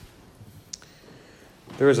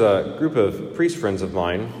There's a group of priest friends of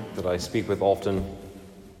mine that I speak with often,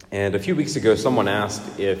 and a few weeks ago someone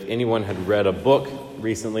asked if anyone had read a book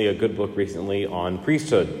recently, a good book recently, on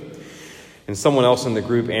priesthood. And someone else in the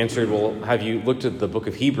group answered, well, have you looked at the book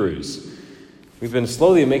of Hebrews? We've been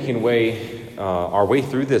slowly making our way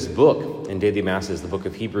through this book in daily masses, the book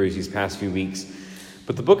of Hebrews, these past few weeks.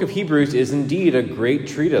 But the book of Hebrews is indeed a great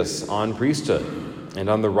treatise on priesthood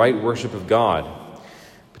and on the right worship of God.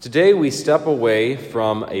 But today we step away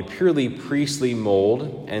from a purely priestly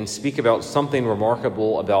mold and speak about something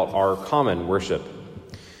remarkable about our common worship.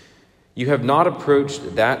 You have not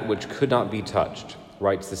approached that which could not be touched,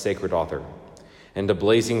 writes the sacred author, and a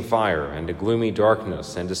blazing fire, and a gloomy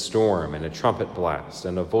darkness, and a storm, and a trumpet blast,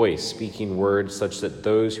 and a voice speaking words such that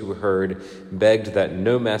those who heard begged that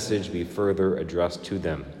no message be further addressed to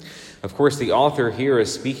them. Of course, the author here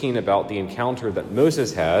is speaking about the encounter that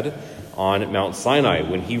Moses had on Mount Sinai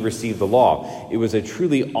when he received the law. It was a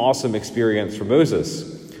truly awesome experience for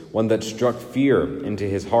Moses, one that struck fear into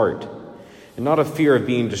his heart. And not a fear of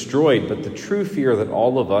being destroyed, but the true fear that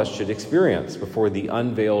all of us should experience before the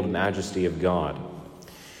unveiled majesty of God.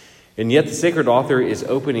 And yet the sacred author is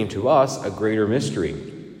opening to us a greater mystery.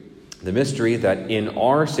 The mystery that in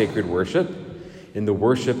our sacred worship, in the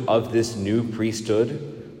worship of this new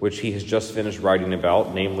priesthood, which he has just finished writing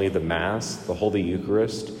about, namely the Mass, the Holy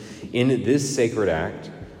Eucharist, in this sacred act,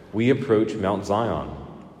 we approach Mount Zion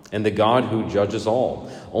and the God who judges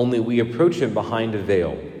all, only we approach him behind a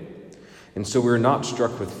veil. And so we're not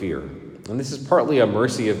struck with fear. And this is partly a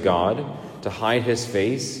mercy of God to hide his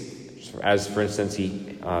face, as, for instance,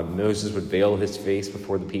 Moses would veil his face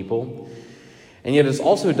before the people. And yet it's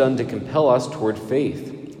also done to compel us toward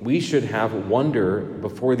faith. We should have wonder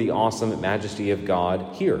before the awesome majesty of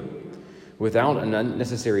God here, without an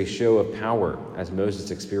unnecessary show of power, as Moses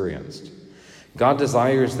experienced. God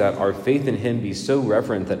desires that our faith in him be so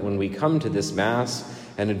reverent that when we come to this Mass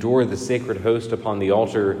and adore the sacred host upon the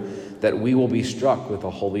altar, that we will be struck with a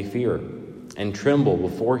holy fear and tremble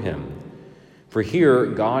before him. For here,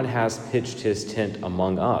 God has pitched his tent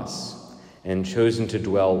among us and chosen to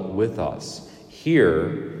dwell with us.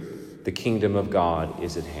 Here, the kingdom of God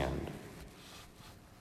is at hand.